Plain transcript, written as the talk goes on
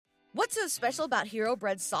What's so special about Hero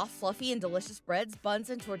Bread's soft, fluffy, and delicious breads, buns,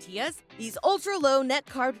 and tortillas? These ultra-low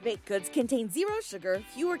net-carb baked goods contain zero sugar,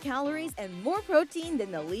 fewer calories, and more protein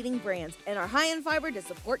than the leading brands, and are high in fiber to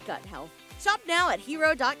support gut health. Shop now at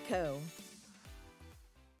hero.co.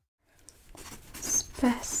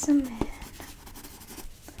 Specimen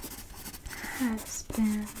has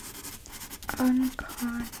been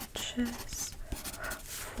unconscious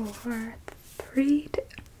for 3 days.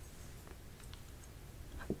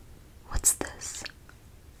 What's this?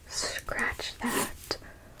 Scratch that.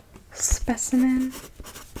 Specimen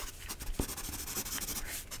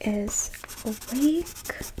is awake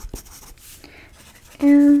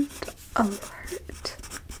and alert.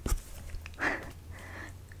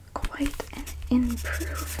 Quite an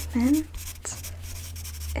improvement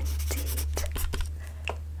indeed.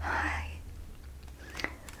 Hi,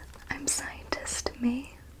 I'm Scientist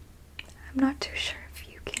May. I'm not too sure if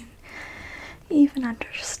you can even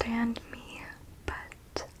understand me,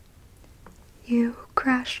 but you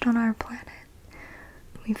crashed on our planet.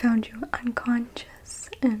 We found you unconscious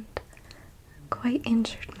and quite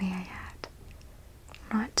injured, may I add.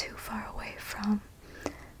 Not too far away from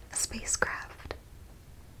a spacecraft.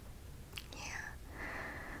 Yeah.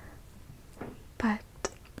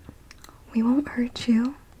 But we won't hurt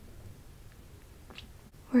you.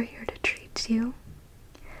 We're here to treat you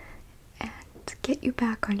and get you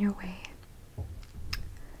back on your way.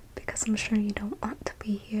 Because I'm sure you don't want to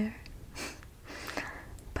be here.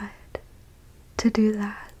 But to do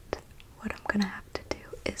that, what I'm gonna have to do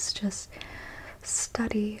is just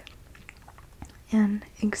study and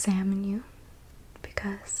examine you,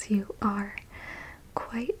 because you are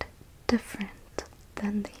quite different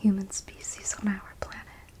than the human species on our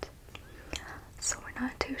planet. So we're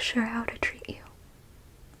not too sure how to treat you,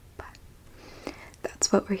 but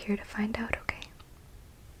that's what we're here to find out, okay?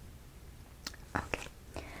 Okay,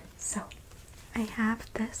 so I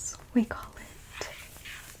have this, we call it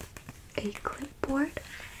a clipboard,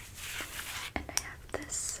 and I have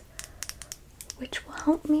this which will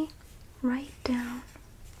help me write down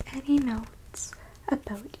any notes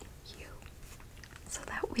about you so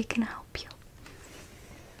that we can help you.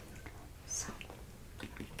 So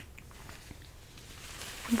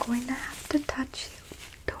I'm going to have to touch you.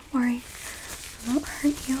 Don't worry, I won't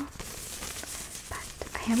hurt you, but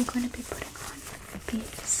I am going to be putting on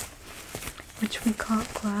these, which we call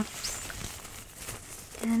gloves,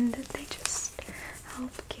 and they just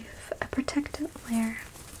help give a protective layer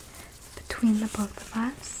between the both of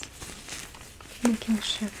us, making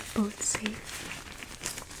sure we're both safe.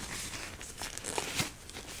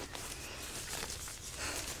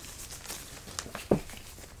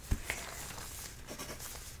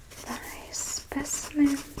 The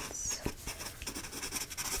specimen's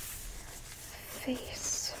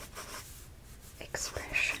face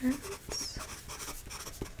expressions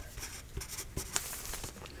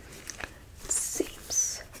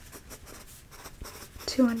seems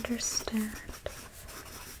to understand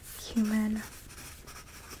human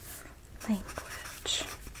language.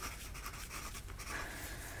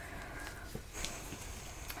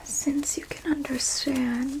 Since you can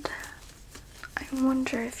understand, I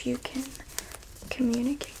wonder if you can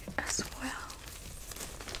communicate as well.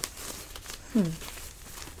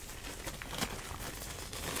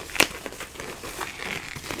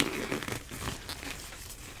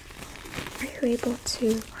 Are you able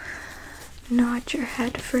to nod your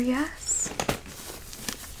head for yes?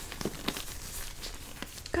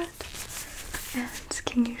 Good. And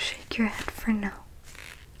can you shake your head for no?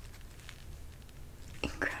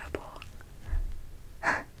 Incredible.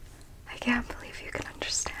 I can't believe you can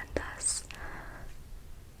understand us.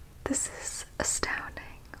 This is astounding.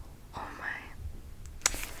 Oh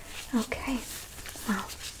my. Okay. Well,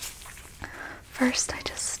 first I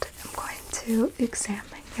just am going to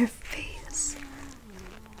examine your face.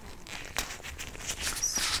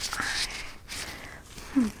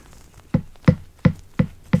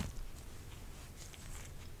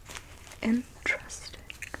 Interesting.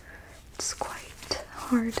 It's quite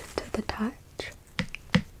hard to the touch.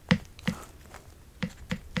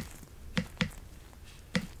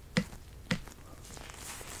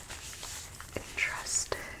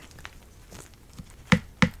 Interesting.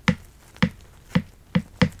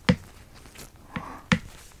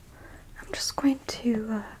 I'm just going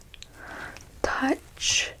to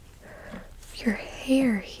touch your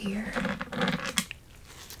hair here.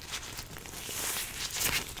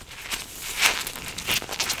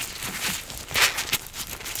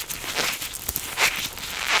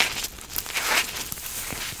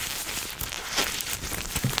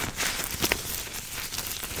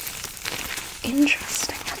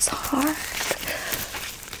 Interesting, that's hard.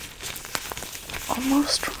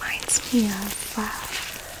 almost reminds me of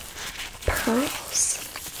pearls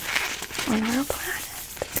on our planet.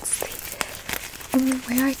 It's the only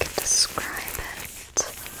way I can describe it.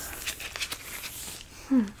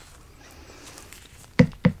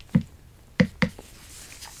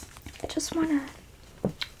 I just want to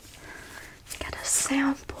get a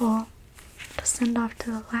sample to send off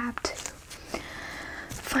to the lab to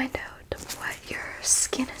find out what your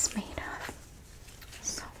skin is made of.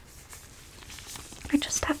 So, I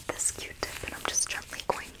just have this Q-tip and I'm just gently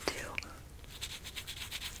going to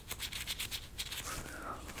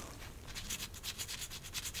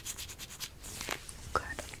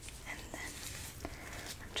good. And then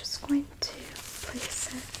I'm just going to place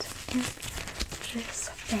it in this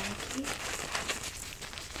baggie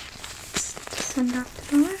to send off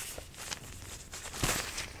to the lab.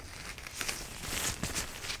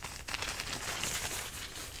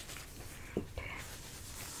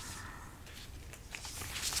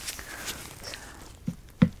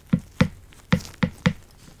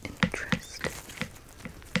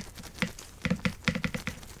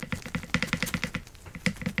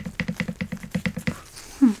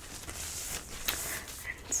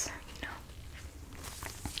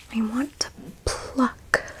 I want to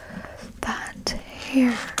pluck that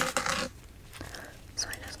hair. So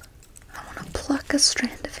I want to pluck a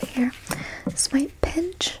strand of hair. This might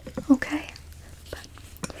pinch, okay? But,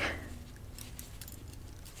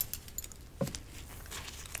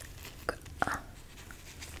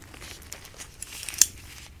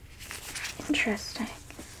 interesting.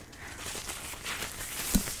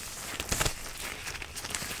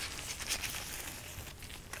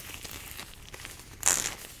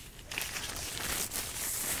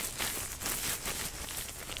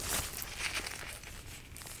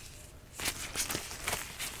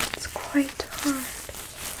 Quite hard,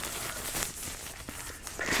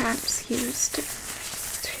 perhaps used to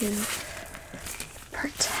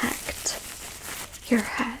protect your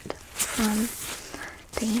head from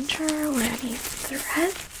danger or any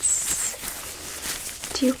threats.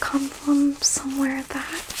 Do you come from somewhere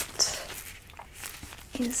that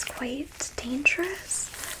is quite dangerous?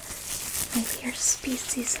 Maybe your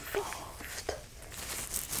species evolved.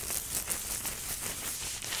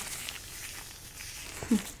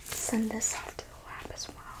 Send this off to the lab as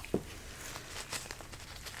well.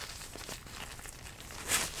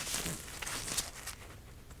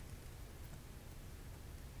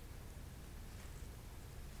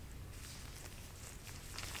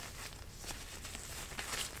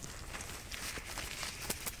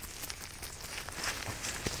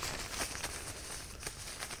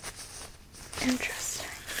 Interesting.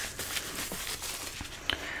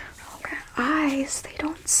 Okay, eyes, they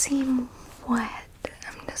don't seem wet.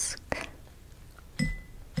 I'm just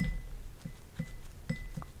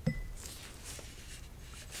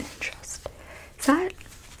interested. Is that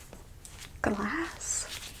glass?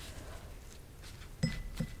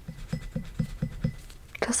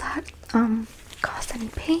 Does that cause any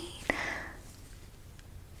pain?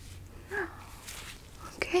 No.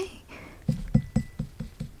 Okay.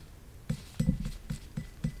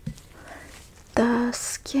 The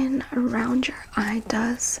skin around your eye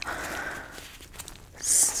does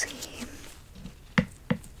seem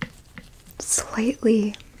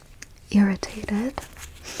slightly irritated,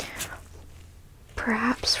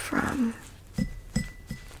 perhaps from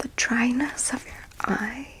the dryness of your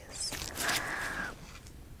eyes.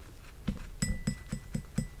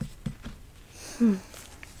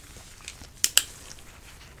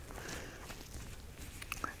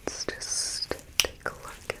 Let's just take a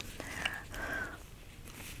look in there.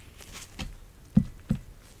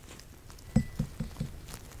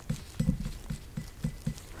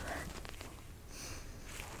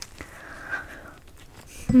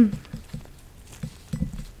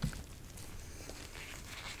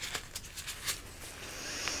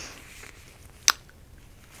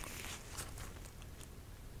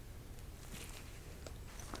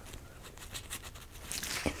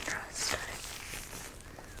 Interesting.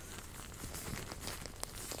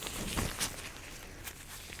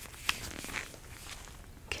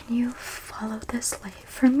 Can you follow this light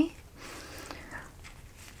for me?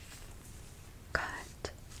 Good.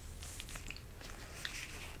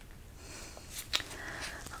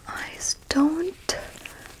 Eyes don't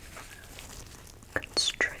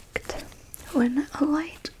constrict when a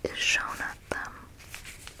light is shown at them.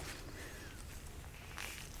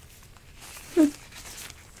 Can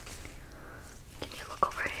you look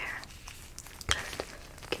over here? Good.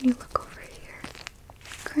 Can you look over here?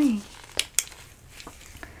 Great.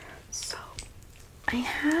 So, I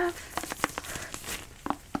have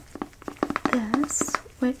this,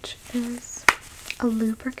 which is a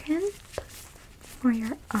lubricant for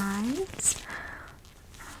your eyes.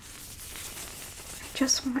 I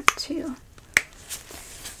just want to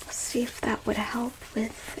see if that would help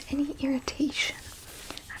with any irritation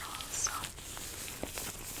at all. So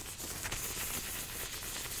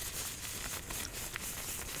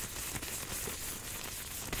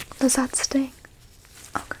does that sting?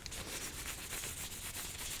 Okay.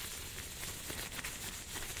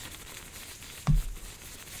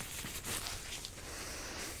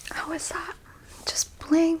 How is that? Just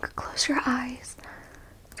blink, close your eyes.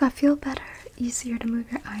 Does that feel better? Easier to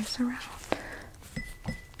move your eyes around?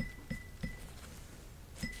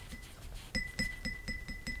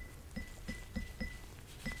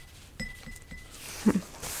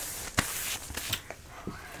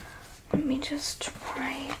 Let me just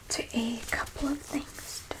write a couple of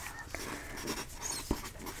things down.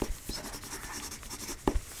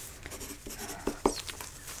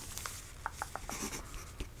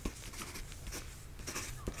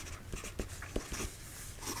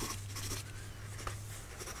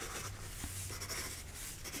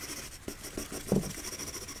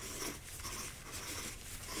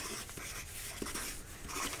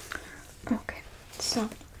 Okay, so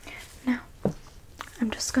now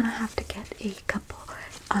I'm just gonna have to get a couple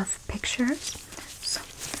of pictures. So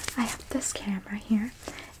I have this camera here,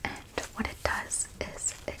 and what it does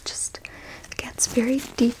is it just gets very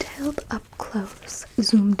detailed, up close,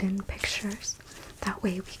 zoomed in pictures. That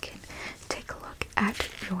way we can take a look at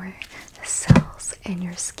your cells and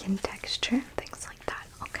your skin texture and things like that,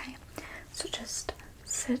 okay? So just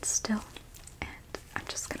sit still, and I'm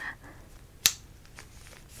just gonna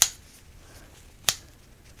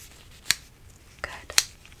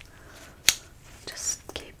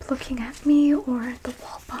looking at me or at the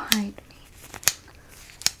wall behind me.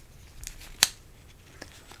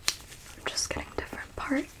 I'm just getting different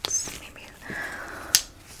parts, maybe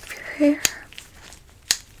of your hair.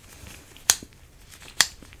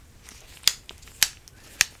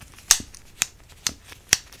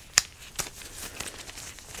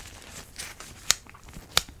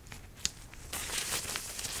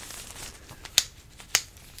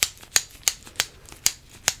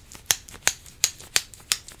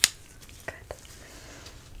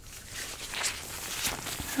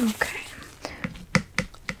 Okay,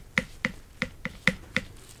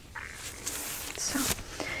 so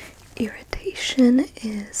irritation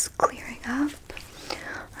is clearing up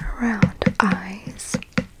around eyes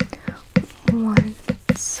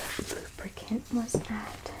once lubricant was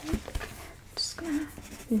added. Just gonna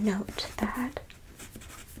note that.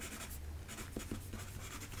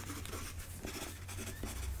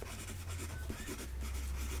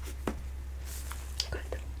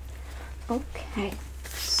 Good. Okay.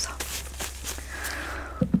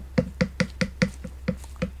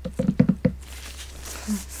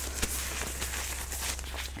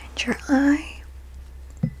 Your eye.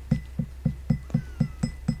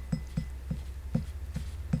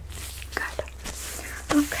 Good.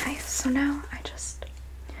 Okay, so now I'm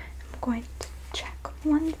going to check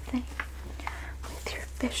one thing with your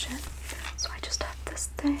vision. So I just have this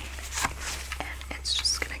thing, and it's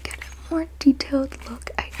just gonna get a more detailed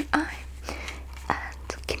look at your eye.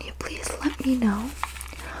 And can you please let me know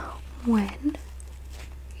when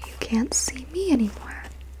you can't see me anymore?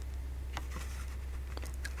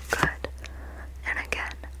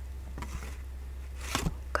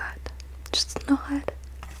 Nod.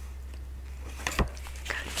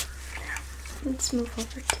 Good. Let's move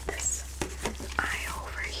over to this eye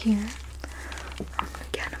over here.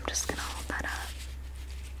 Again, I'm just gonna hold that up.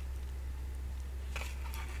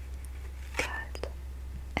 Good.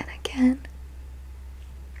 And again.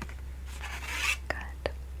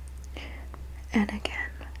 Good. And again.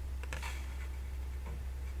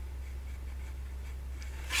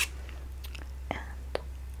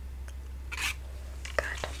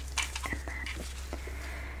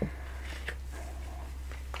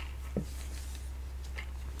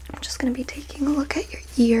 Going to be taking a look at your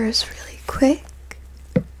ears really quick.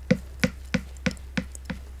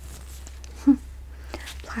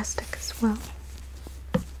 Plastic as well,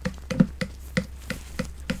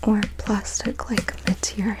 or plastic like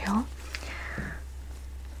material.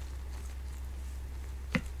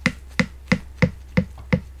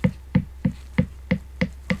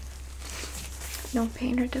 No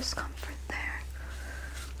pain or discomfort there.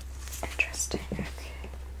 Interesting.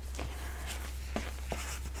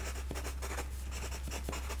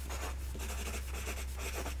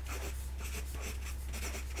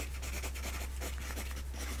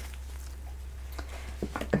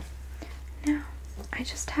 Okay. Now, I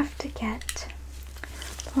just have to get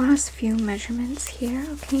the last few measurements here,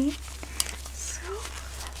 okay? So,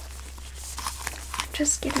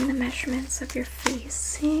 just getting the measurements of your face,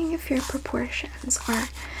 seeing if your proportions are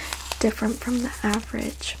different from the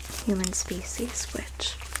average human species,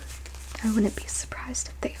 which I wouldn't be surprised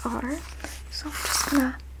if they are. So I'm just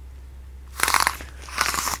gonna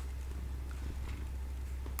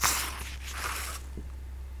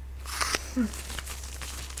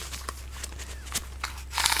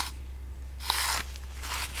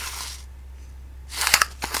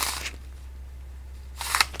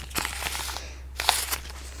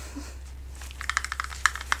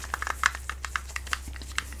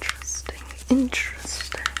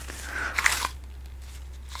Interesting.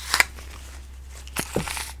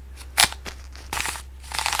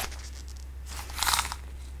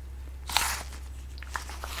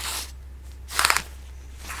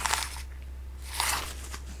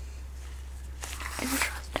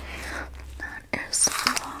 That is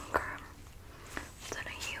longer than a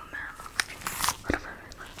human.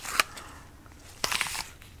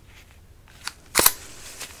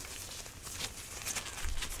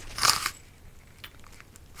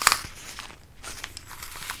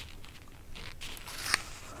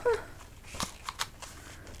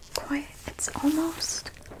 It's almost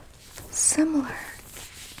similar.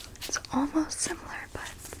 It's almost similar,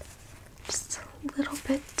 but just a little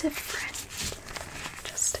bit different.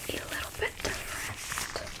 Just a little bit different.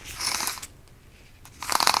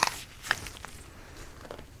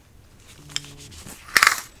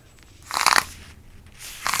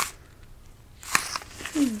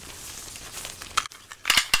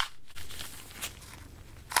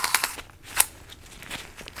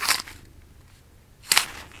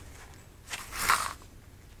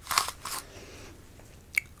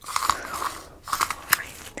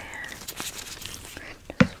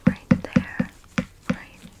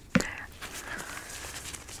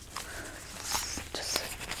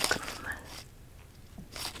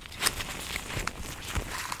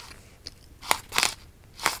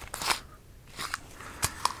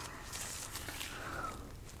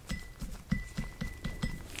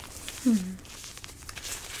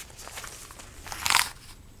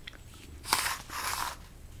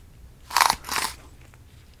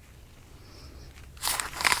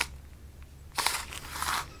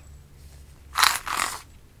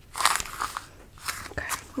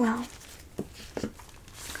 Well,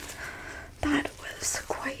 that was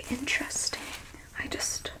quite interesting. I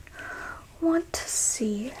just want to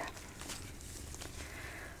see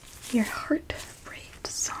your heart rate,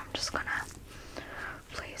 so I'm just gonna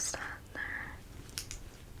place that there.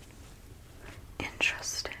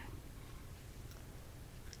 Interesting.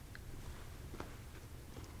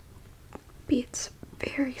 Beats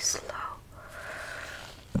very slow.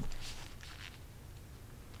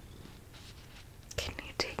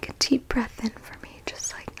 Deep breath in for me,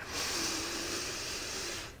 just like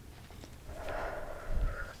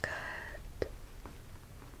good.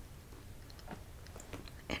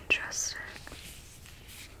 Interesting.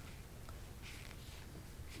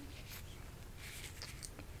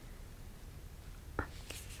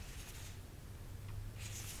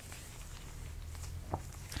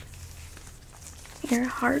 Your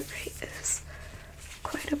heart rate is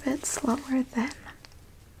quite a bit slower than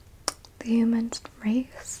the human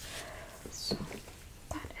race. So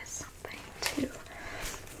that is something to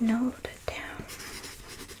note down.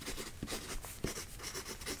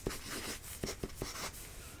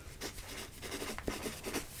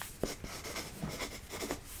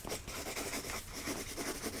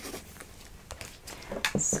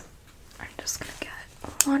 So I'm just gonna get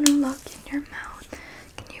one look in your mouth.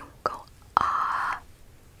 Can you go ah?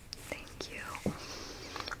 Thank you.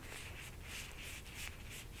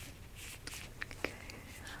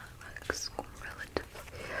 Looks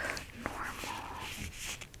relatively normal.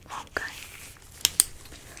 Okay.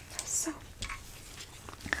 So,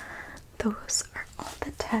 those are all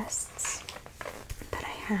the tests that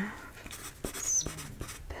I have.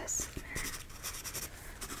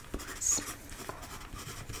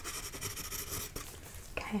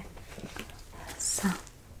 Okay. So,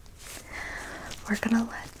 we're gonna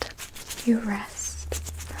let you rest,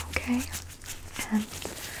 okay? And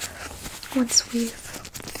once we've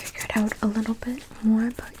figured out a little bit more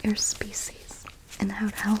about your species and how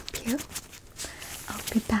to help you, I'll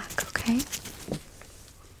be back, okay?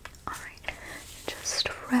 Alright, just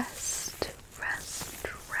rest.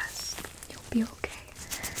 You'll be okay.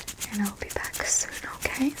 And I'll be back soon,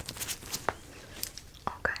 okay?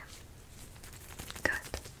 Okay.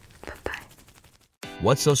 Good. Bye-bye.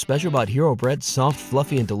 What's so special about Hero Bread's soft,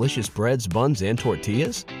 fluffy, and delicious breads, buns, and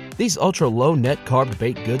tortillas? These ultra-low net-carb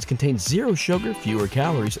baked goods contain zero sugar, fewer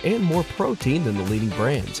calories, and more protein than the leading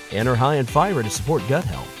brands, and are high in fiber to support gut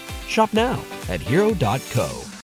health. Shop now at hero.co.